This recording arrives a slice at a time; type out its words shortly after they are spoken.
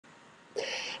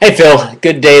Hey Phil,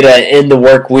 good day to end the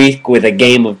work week with a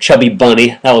game of Chubby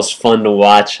Bunny. That was fun to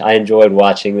watch. I enjoyed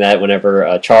watching that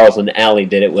whenever Charles and Allie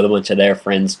did it with a bunch of their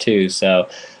friends too. So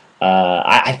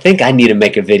I think I need to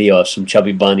make a video of some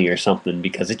Chubby Bunny or something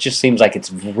because it just seems like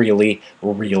it's really,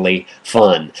 really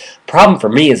fun. Problem for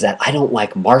me is that I don't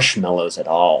like marshmallows at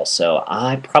all, so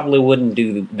I probably wouldn't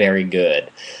do very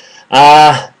good.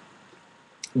 But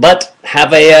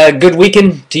have a good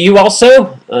weekend to you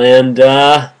also, and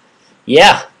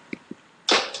yeah.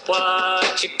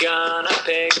 What you gonna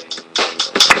pick?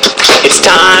 It's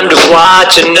time to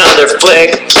watch another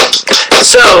flick.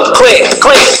 So click,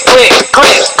 click, click,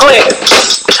 click, click.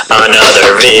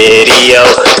 Another video.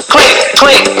 Click,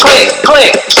 click, click,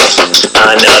 click.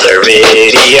 Another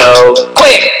video.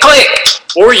 Click, click.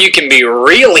 Or you can be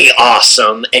really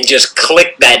awesome and just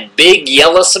click that big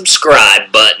yellow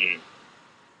subscribe button.